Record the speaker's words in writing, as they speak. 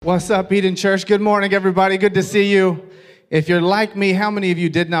What's up, Eden Church? Good morning, everybody. Good to see you. If you're like me, how many of you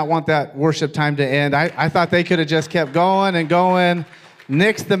did not want that worship time to end? I thought they could have just kept going and going.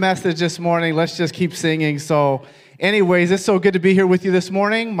 Nixed the message this morning. Let's just keep singing. So anyways, it's so good to be here with you this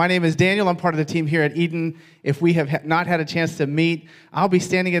morning. My name is Daniel. I'm part of the team here at Eden. If we have not had a chance to meet, I'll be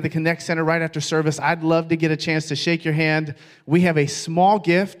standing at the Connect Center right after service. I'd love to get a chance to shake your hand. We have a small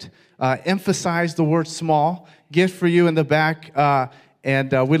gift, emphasize the word small, gift for you in the back.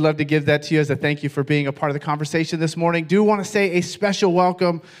 And we'd love to give that to you as a thank you for being a part of the conversation this morning. Do want to say a special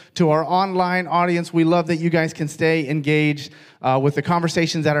welcome to our online audience. We love that you guys can stay engaged with the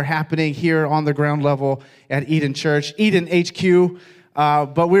conversations that are happening here on the ground level at Eden Church, Eden HQ.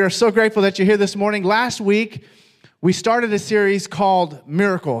 But we are so grateful that you're here this morning. Last week, we started a series called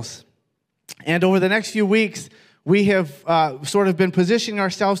Miracles. And over the next few weeks, we have sort of been positioning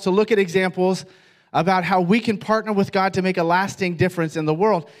ourselves to look at examples about how we can partner with God to make a lasting difference in the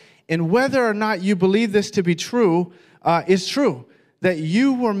world. And whether or not you believe this to be true is true, that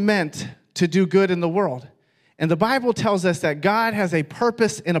you were meant to do good in the world. And the Bible tells us that God has a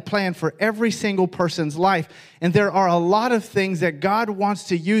purpose and a plan for every single person's life. And there are a lot of things that God wants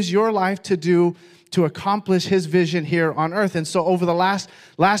to use your life to do to accomplish his vision here on earth. And so over the last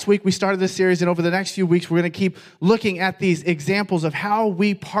week, we started this series, and over the next few weeks, we're going to keep looking at these examples of how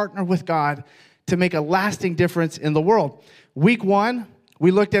we partner with God to make a lasting difference in the world. Week 1, we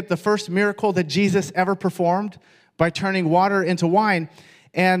looked at the first miracle that Jesus ever performed by turning water into wine.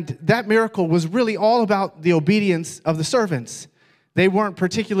 And that miracle was really all about the obedience of the servants. They weren't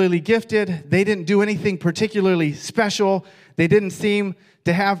particularly gifted. They didn't do anything particularly special. They didn't seem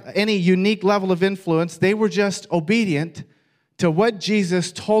to have any unique level of influence. They were just obedient to what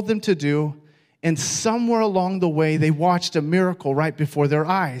Jesus told them to do. And somewhere along the way, they watched a miracle right before their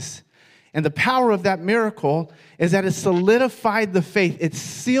eyes. And the power of that miracle is that it solidified the faith. It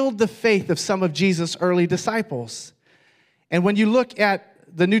sealed the faith of some of Jesus' early disciples. And when you look at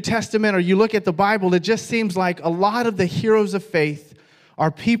the New Testament or you look at the Bible, it just seems like a lot of the heroes of faith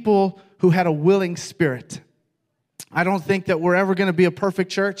are people who had a willing spirit. I don't think that we're ever going to be a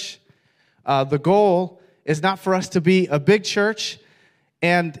perfect church. The goal is not for us to be a big church.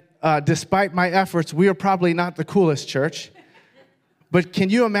 And despite my efforts, we are probably not the coolest church. But can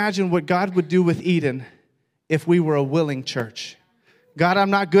you imagine what God would do with Eden if we were a willing church? God,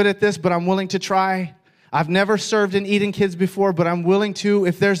 I'm not good at this, but I'm willing to try. I've never served in Eden Kids before, but I'm willing to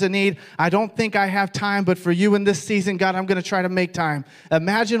if there's a need. I don't think I have time, but for you in this season, God, I'm going to try to make time.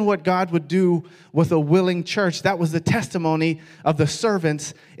 Imagine what God would do with a willing church. That was the testimony of the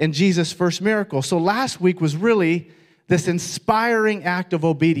servants in Jesus' first miracle. So last week was really this inspiring act of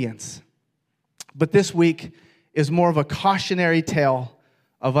obedience. But this week is more of a cautionary tale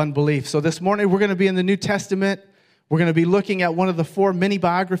of unbelief. So this morning, we're going to be in the New Testament. We're going to be looking at one of the 4 mini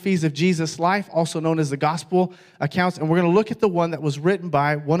biographies of Jesus' life, also known as the gospel accounts. And we're going to look at the one that was written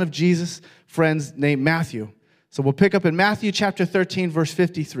by one of Jesus' friends named Matthew. So we'll pick up in Matthew chapter 13, verse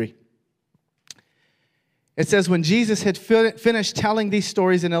 53. It says, when Jesus had finished telling these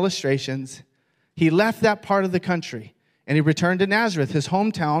stories and illustrations, he left that part of the country and he returned to Nazareth, his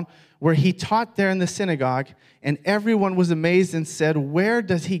hometown, where he taught there in the synagogue, and everyone was amazed and said, where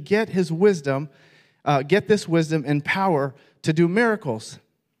does he get his wisdom, get this wisdom and power to do miracles?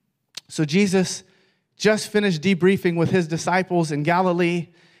 So Jesus just finished debriefing with his disciples in Galilee,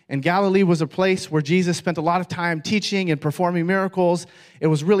 and Galilee was a place where Jesus spent a lot of time teaching and performing miracles. It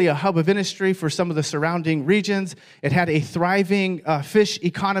was really a hub of industry for some of the surrounding regions. It had a thriving fishing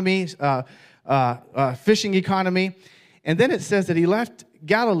economy. And then it says that he left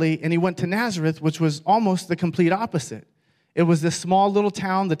Galilee and he went to Nazareth, which was almost the complete opposite. It was this small little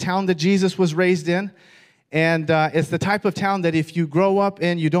town, the town that Jesus was raised in. And it's the type of town that if you grow up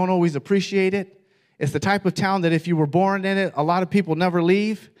in, you don't always appreciate it. It's the type of town that if you were born in it, a lot of people never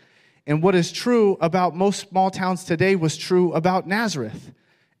leave. And what is true about most small towns today was true about Nazareth.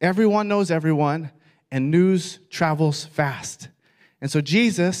 Everyone knows everyone, and news travels fast. And so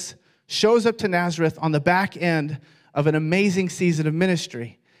Jesus shows up to Nazareth on the back end of an amazing season of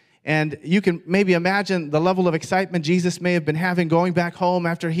ministry. And you can maybe imagine the level of excitement Jesus may have been having going back home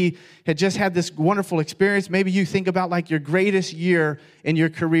after he had just had this wonderful experience. Maybe you think about like your greatest year in your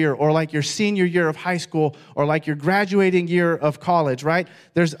career, or like your senior year of high school, or like your graduating year of college, right?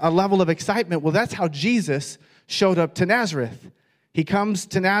 There's a level of excitement. Well, that's how Jesus showed up to Nazareth. He comes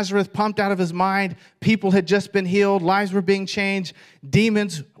to Nazareth pumped out of his mind. People had just been healed. Lives were being changed.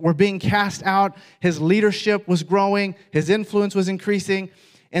 Demons were being cast out. His leadership was growing. His influence was increasing.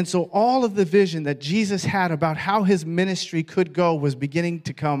 And so all of the vision that Jesus had about how his ministry could go was beginning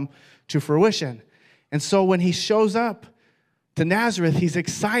to come to fruition. And so when he shows up to Nazareth, he's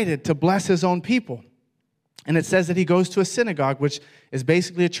excited to bless his own people. And it says that he goes to a synagogue, which is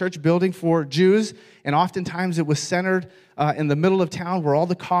basically a church building for Jews. And oftentimes it was centered in the middle of town where all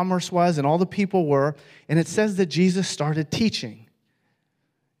the commerce was and all the people were. And it says that Jesus started teaching.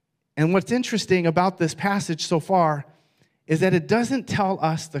 And what's interesting about this passage so far is that it doesn't tell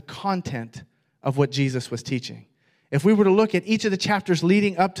us the content of what Jesus was teaching. If we were to look at each of the chapters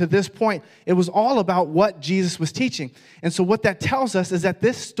leading up to this point, it was all about what Jesus was teaching. And so what that tells us is that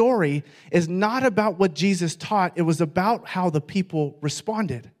this story is not about what Jesus taught. It was about how the people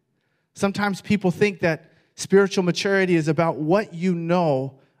responded. Sometimes people think that spiritual maturity is about what you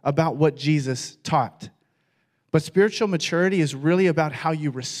know about what Jesus taught. But spiritual maturity is really about how you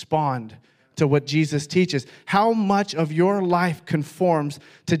respond to what Jesus teaches. How much of your life conforms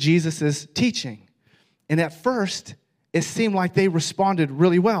to Jesus' teaching. And at first, it seemed like they responded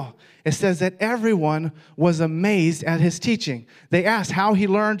really well. It says that everyone was amazed at his teaching. They asked how he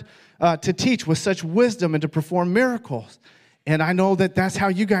learned to teach with such wisdom and to perform miracles. And I know that that's how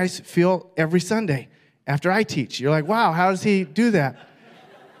you guys feel every Sunday after I teach. You're like, wow, how does he do that?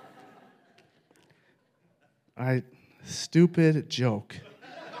 Stupid joke.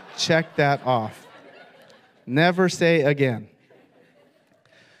 Check that off. Never say again.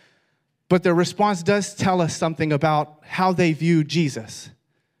 But their response does tell us something about how they view Jesus,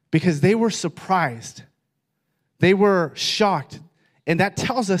 because they were surprised. They were shocked. And that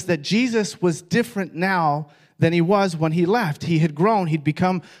tells us that Jesus was different now than he was when he left. He had grown. He'd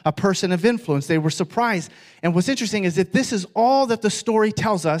become a person of influence. They were surprised. And what's interesting is that this is all that the story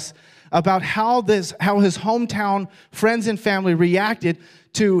tells us about how his hometown friends and family reacted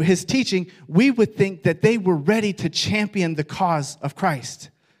to his teaching. We would think that they were ready to champion the cause of Christ.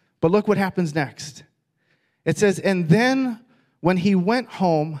 But look what happens next. It says, and then when he went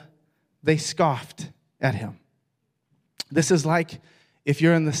home, they scoffed at him. This is like if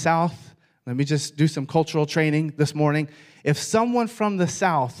you're in the South. Let me just do some cultural training this morning. If someone from the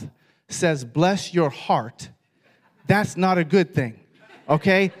South says, bless your heart, that's not a good thing,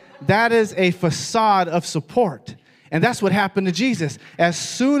 okay? That is a facade of support. And that's what happened to Jesus. As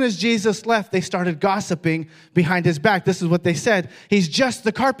soon as Jesus left, they started gossiping behind his back. This is what they said. He's just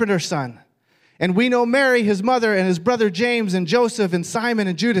the carpenter's son. And we know Mary, his mother, and his brother James, and Joseph, and Simon,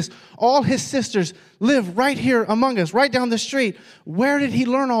 and Judas. All his sisters live right here among us, right down the street. Where did he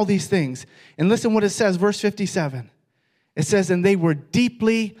learn all these things? And listen what it says, verse 57. It says, and they were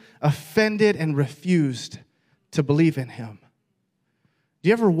deeply offended and refused to believe in him. Do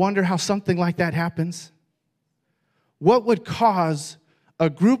you ever wonder how something like that happens? What would cause a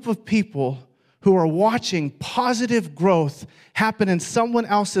group of people who are watching positive growth happen in someone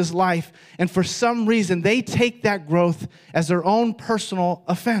else's life, and for some reason they take that growth as their own personal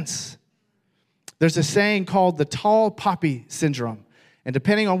offense? There's a saying called the tall poppy syndrome. And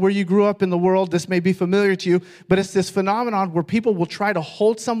depending on where you grew up in the world, this may be familiar to you, but it's this phenomenon where people will try to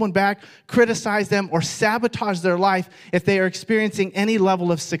hold someone back, criticize them, or sabotage their life if they are experiencing any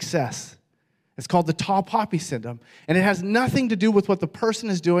level of success. It's called the tall poppy syndrome. And it has nothing to do with what the person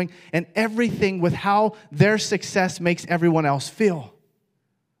is doing and everything with how their success makes everyone else feel.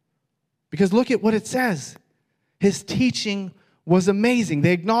 Because look at what it says. His teaching was amazing.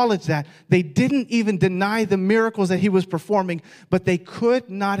 They acknowledged that. They didn't even deny the miracles that he was performing, but they could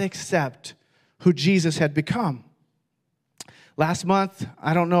not accept who Jesus had become. Last month,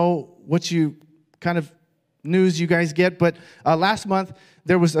 I don't know what you kind of news you guys get, but last month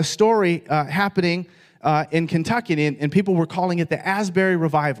there was a story happening in Kentucky, and people were calling it the Asbury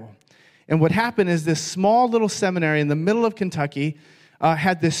Revival. And what happened is this small little seminary in the middle of Kentucky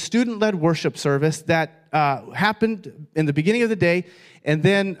had this student-led worship service that happened in the beginning of the day, and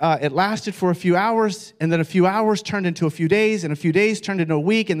then it lasted for a few hours, and then a few hours turned into a few days, and a few days turned into a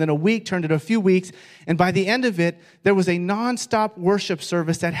week, and then a week turned into a few weeks. And by the end of it, there was a nonstop worship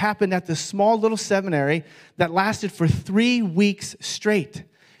service that happened at this small little seminary that lasted for 3 weeks straight.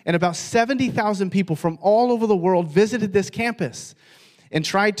 And about 70,000 people from all over the world visited this campus and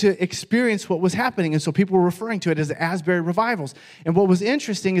tried to experience what was happening. And so people were referring to it as the Asbury Revivals. And what was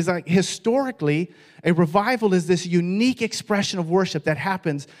interesting is that historically, a revival is this unique expression of worship that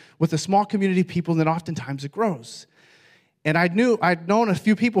happens with a small community of people, and then oftentimes it grows. And I'd known a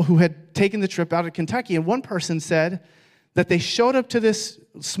few people who had taken the trip out of Kentucky, and one person said that they showed up to this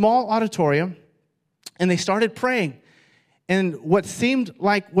small auditorium, and they started praying. And what seemed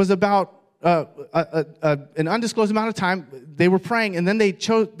like was about an undisclosed amount of time, they were praying, and then they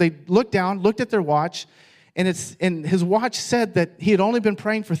looked down, looked at their watch, and his watch said that he had only been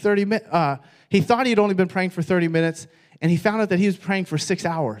praying for 30 minutes. He thought he had only been praying for 30 minutes, and he found out that he was praying for 6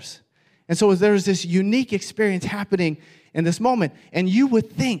 hours. And so there was this unique experience happening in this moment. And you would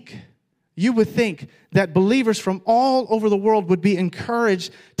think that believers from all over the world would be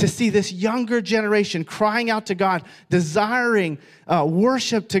encouraged to see this younger generation crying out to God, desiring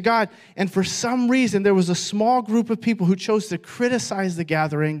worship to God. And for some reason, there was a small group of people who chose to criticize the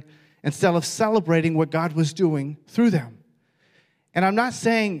gathering instead of celebrating what God was doing through them. And I'm not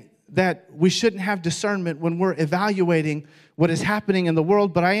saying that we shouldn't have discernment when we're evaluating what is happening in the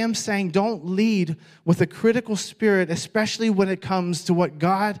world, but I am saying don't lead with a critical spirit, especially when it comes to what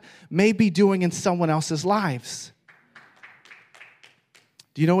God may be doing in someone else's lives.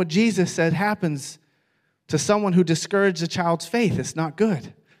 Do you know what Jesus said happens to someone who discourages a child's faith? It's not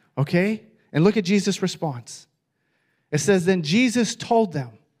good, okay? And look at Jesus' response. It says, then Jesus told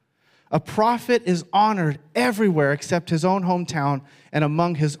them, a prophet is honored everywhere except his own hometown and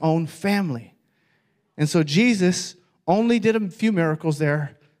among his own family. And so Jesus only did a few miracles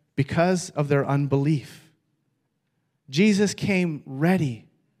there because of their unbelief. Jesus came ready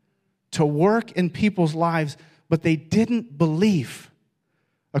to work in people's lives, but they didn't believe.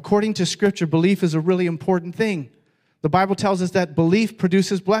 According to Scripture, belief is a really important thing. The Bible tells us that belief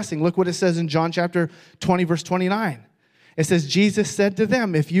produces blessing. Look what it says in John chapter 20, verse 29. It says, Jesus said to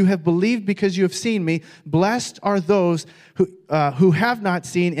them, if you have believed because you have seen me, blessed are those who have not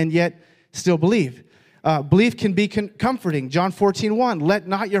seen and yet still believe. Belief can be comforting. John 14:1, let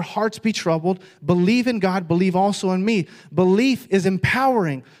not your hearts be troubled. Believe in God, believe also in me. Belief is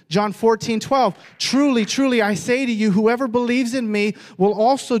empowering. John 14:12, truly, truly, I say to you, whoever believes in me will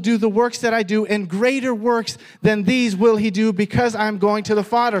also do the works that I do, and greater works than these will he do because I'm going to the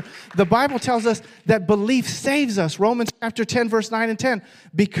Father. The Bible tells us that belief saves us. Romans chapter 10, verse 9 and 10,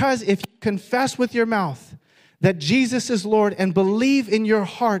 because if you confess with your mouth that Jesus is Lord and believe in your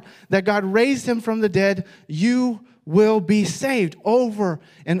heart that God raised him from the dead, you will be saved. Over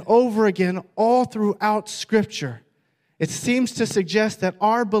and over again, all throughout Scripture, it seems to suggest that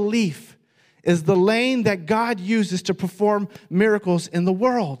our belief is the lane that God uses to perform miracles in the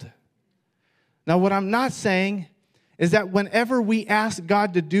world. Now, what I'm not saying is that whenever we ask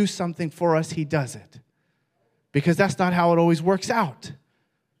God to do something for us, he does it. Because that's not how it always works out.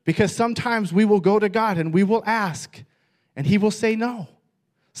 Because sometimes we will go to God and we will ask, and he will say no.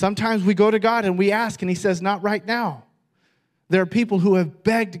 Sometimes we go to God and we ask, and he says, not right now. There are people who have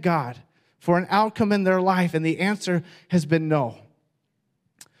begged God for an outcome in their life, and the answer has been no.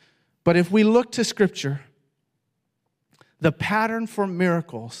 But if we look to Scripture, the pattern for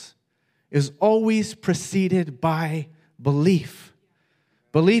miracles is always preceded by belief.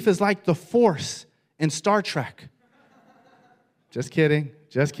 Belief is like the Force in Star Trek. Just kidding.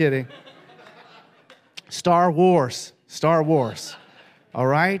 Just kidding. Star Wars. All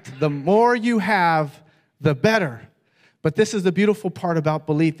right? The more you have, the better. But this is the beautiful part about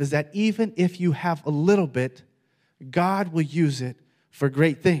belief, is that even if you have a little bit, God will use it for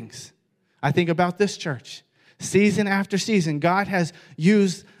great things. I think about this church. Season after season, God has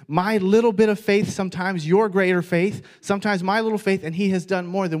used my little bit of faith, sometimes your greater faith, sometimes my little faith, and he has done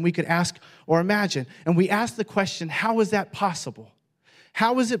more than we could ask or imagine. And we ask the question, how is that possible?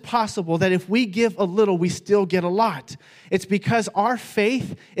 How is it possible that if we give a little, we still get a lot? It's because our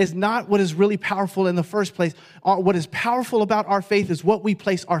faith is not what is really powerful in the first place. What is powerful about our faith is what we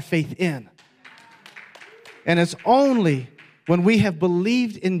place our faith in. And it's only when we have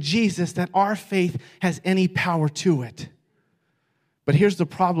believed in Jesus that our faith has any power to it. But here's the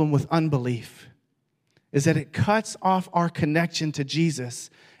problem with unbelief, is that it cuts off our connection to Jesus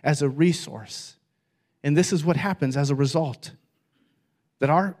as a resource. And this is what happens as a result, that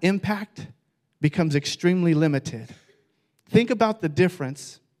our impact becomes extremely limited. Think about the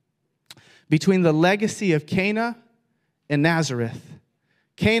difference between the legacy of Cana and Nazareth.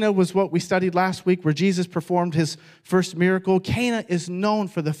 Cana was what we studied last week, where Jesus performed his first miracle. Cana is known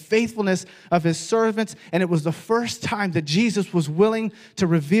for the faithfulness of his servants, and it was the first time that Jesus was willing to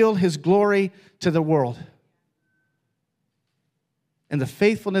reveal his glory to the world. And the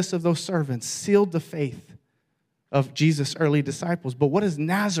faithfulness of those servants sealed the faith of Jesus' early disciples. But what is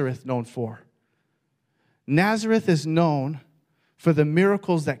Nazareth known for? Nazareth is known for the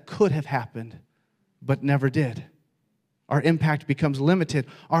miracles that could have happened, but never did. Our impact becomes limited.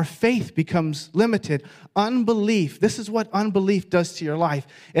 Our faith becomes limited. Unbelief, this is what unbelief does to your life.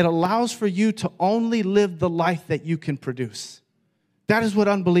 It allows for you to only live the life that you can produce. That is what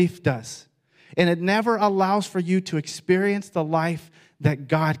unbelief does. And it never allows for you to experience the life that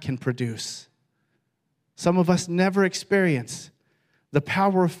God can produce. Some of us never experience the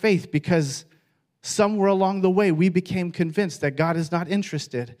power of faith because somewhere along the way we became convinced that God is not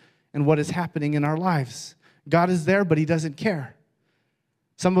interested in what is happening in our lives. God is there, but he doesn't care.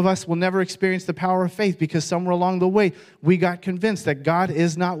 Some of us will never experience the power of faith because somewhere along the way, we got convinced that God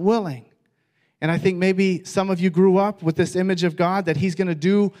is not willing. And I think maybe some of you grew up with this image of God that He's going to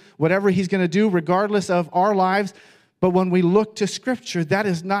do whatever He's going to do regardless of our lives. But when we look to Scripture, that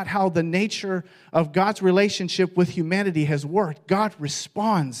is not how the nature of God's relationship with humanity has worked. God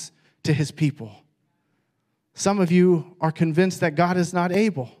responds to His people. Some of you are convinced that God is not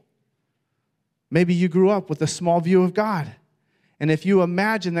able. Maybe you grew up with a small view of God. And if you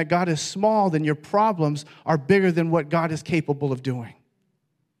imagine that God is small, then your problems are bigger than what God is capable of doing.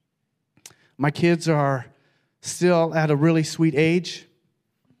 My kids are still at a really sweet age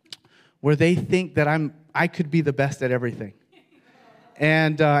where they think that I could be the best at everything.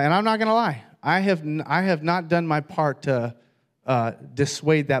 And I'm not going to lie. I have not done my part to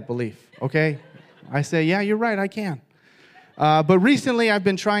dissuade that belief, okay? I say, yeah, you're right, I can. But recently I've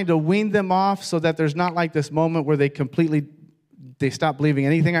been trying to wean them off so that there's not like this moment where they stop believing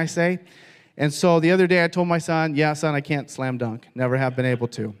anything I say. And so the other day I told my son, yeah, son, I can't slam dunk. Never have been able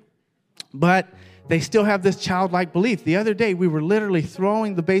to. But they still have this childlike belief. The other day we were literally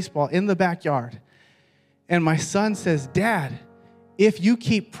throwing the baseball in the backyard. And my son says, Dad, if you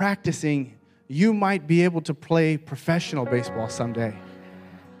keep practicing, you might be able to play professional baseball someday.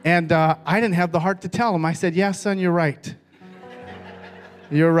 And I didn't have the heart to tell him. I said, yeah, son, you're right.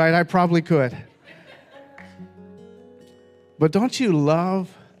 You're right, I probably could. But don't you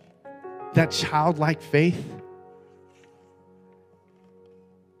love that childlike faith?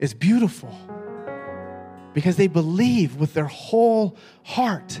 It's beautiful because they believe with their whole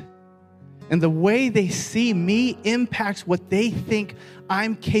heart. And the way they see me impacts what they think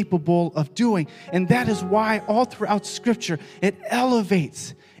I'm capable of doing. And that is why all throughout Scripture, it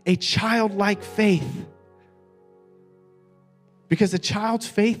elevates a childlike faith. Because a child's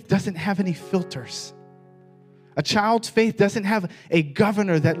faith doesn't have any filters. A child's faith doesn't have a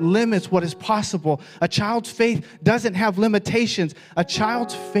governor that limits what is possible. A child's faith doesn't have limitations. A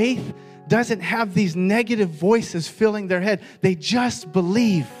child's faith doesn't have these negative voices filling their head. They just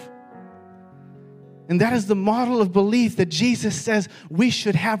believe. And that is the model of belief that Jesus says we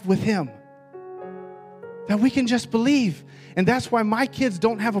should have with Him. That we can just believe. And that's why my kids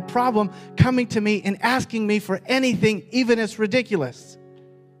don't have a problem coming to me and asking me for anything, even if it's ridiculous.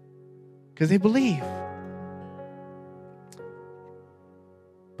 Because they believe.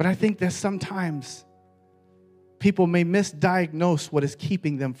 But I think that sometimes people may misdiagnose what is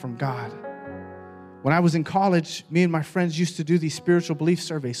keeping them from God. When I was in college, me and my friends used to do these spiritual belief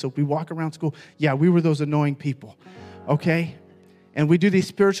surveys. So we walk around school. Yeah, we were those annoying people, okay? And we do these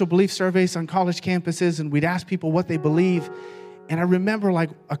spiritual belief surveys on college campuses, and we'd ask people what they believe. And I remember like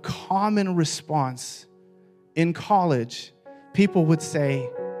a common response in college, people would say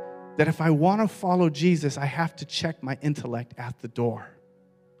that if I want to follow Jesus, I have to check my intellect at the door.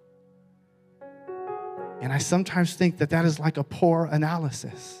 And I sometimes think that that is like a poor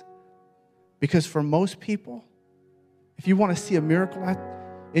analysis. Because for most people, if you want to see a miracle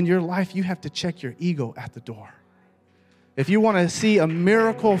in your life, you have to check your ego at the door. If you want to see a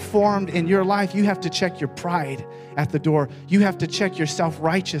miracle formed in your life, you have to check your pride at the door. You have to check your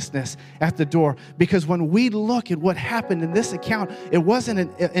self-righteousness at the door. Because when we look at what happened in this account, it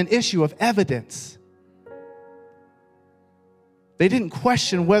wasn't an issue of evidence. They didn't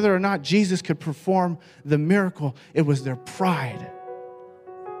question whether or not Jesus could perform the miracle. It was their pride.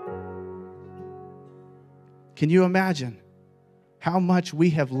 Can you imagine how much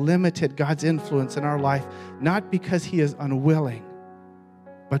we have limited God's influence in our life, not because He is unwilling,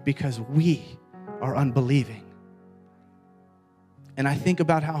 but because we are unbelieving? And I think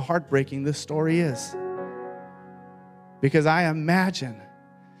about how heartbreaking this story is. Because I imagine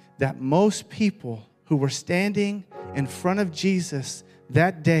that most people who were standing in front of Jesus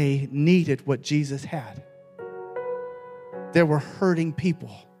that day needed what Jesus had. There were hurting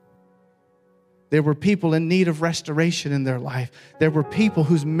people. There were people in need of restoration in their life. There were people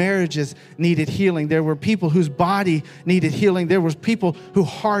whose marriages needed healing. There were people whose body needed healing. There were people whose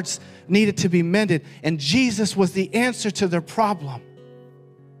hearts needed to be mended. And Jesus was the answer to their problem.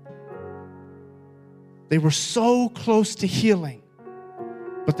 They were so close to healing,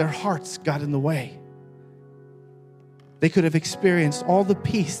 but their hearts got in the way. They could have experienced all the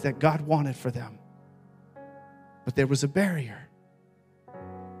peace that God wanted for them, but there was a barrier.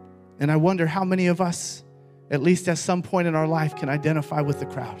 And I wonder how many of us, at least at some point in our life, can identify with the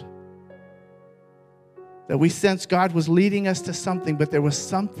crowd. That we sensed God was leading us to something, but there was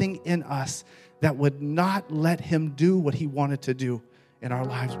something in us that would not let Him do what He wanted to do in our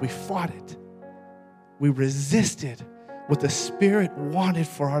lives. We fought it. We resisted what the Spirit wanted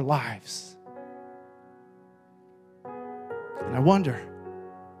for our lives. And I wonder,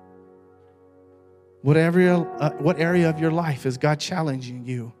 What area of your life is God challenging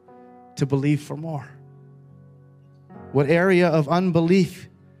you to believe for more? What area of unbelief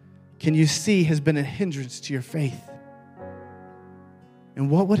can you see has been a hindrance to your faith? And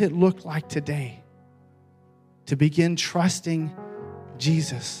what would it look like today to begin trusting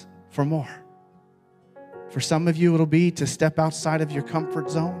Jesus for more? For some of you, it'll be to step outside of your comfort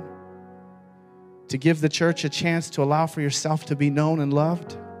zone, to give the church a chance to allow for yourself to be known and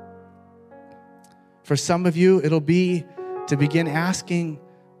loved. For some of you, it'll be to begin asking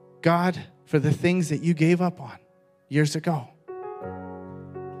God for the things that you gave up on years ago.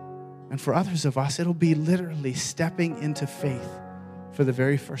 And for others of us, it'll be literally stepping into faith for the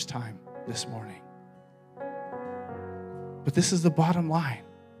very first time this morning. But this is the bottom line.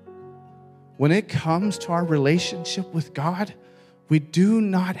 When it comes to our relationship with God, we do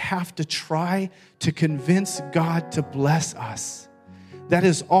not have to try to convince God to bless us. That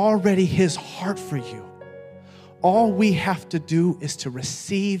is already His heart for you. All we have to do is to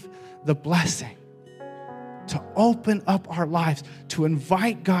receive the blessing, to open up our lives, to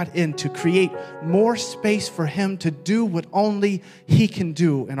invite God in, to create more space for Him to do what only He can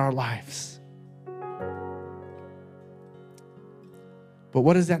do in our lives. But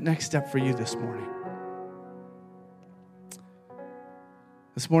what is that next step for you this morning?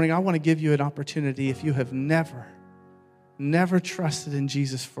 This morning, I want to give you an opportunity, if you have never trusted in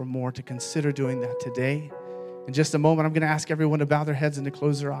Jesus for more, to consider doing that today. In just a moment, I'm going to ask everyone to bow their heads and to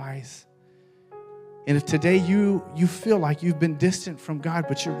close their eyes. And if today you feel like you've been distant from God,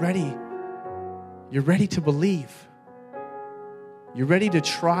 but you're ready to believe. You're ready to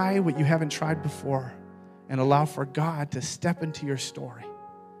try what you haven't tried before and allow for God to step into your story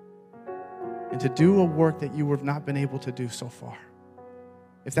and to do a work that you have not been able to do so far.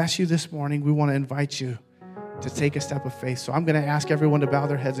 If that's you this morning, we want to invite you to take a step of faith. So I'm going to ask everyone to bow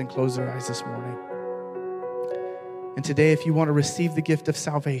their heads and close their eyes this morning. And today, if you want to receive the gift of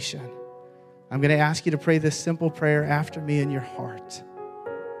salvation, I'm going to ask you to pray this simple prayer after me in your heart.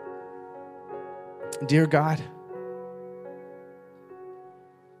 Dear God,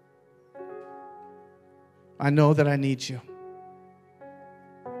 I know that I need you.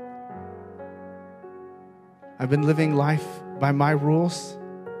 I've been living life by my rules,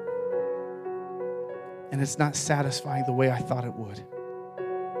 and it's not satisfying the way I thought it would.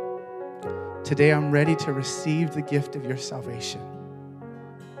 Today, I'm ready to receive the gift of your salvation.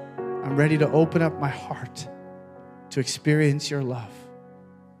 I'm ready to open up my heart to experience your love.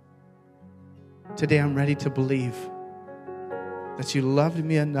 Today, I'm ready to believe that you loved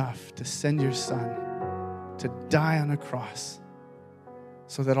me enough to send your Son to die on a cross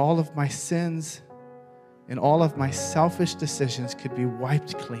so that all of my sins and all of my selfish decisions could be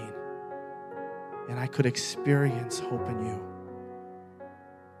wiped clean and I could experience hope in you.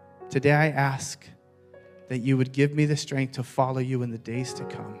 Today I ask that you would give me the strength to follow you in the days to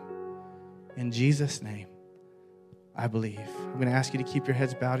come. In Jesus' name, I believe. I'm going to ask you to keep your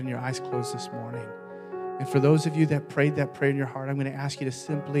heads bowed and your eyes closed this morning. And for those of you that prayed that prayer in your heart, I'm going to ask you to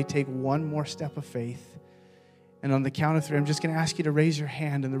simply take one more step of faith. And on the count of 3, I'm just going to ask you to raise your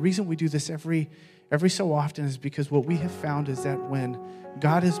hand. And the reason we do this every so often is because what we have found is that when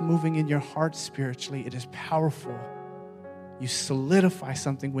God is moving in your heart spiritually, it is powerful. You solidify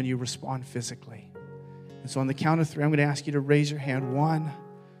something when you respond physically. And so on the count of 3, I'm going to ask you to raise your hand. 1,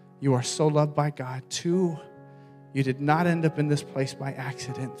 you are so loved by God. 2, you did not end up in this place by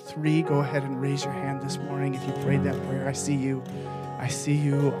accident. 3, go ahead and raise your hand this morning if you prayed that prayer. I see you. I see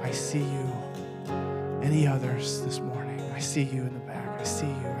you. I see you. Any others this morning? I see you in the back. I see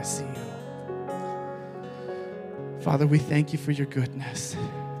you. I see you. Father, we thank you for your goodness.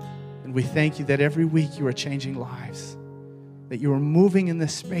 And we thank you that every week you are changing lives. That you are moving in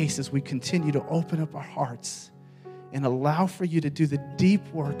this space as we continue to open up our hearts and allow for you to do the deep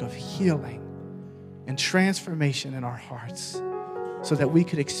work of healing and transformation in our hearts so that we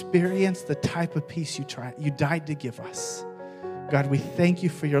could experience the type of peace you died to give us. God, we thank you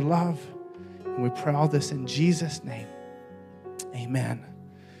for your love. And we pray all this in Jesus' name. Amen.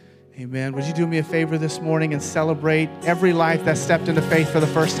 Amen. Would you do me a favor this morning and celebrate every life that stepped into faith for the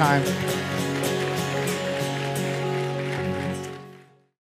first time?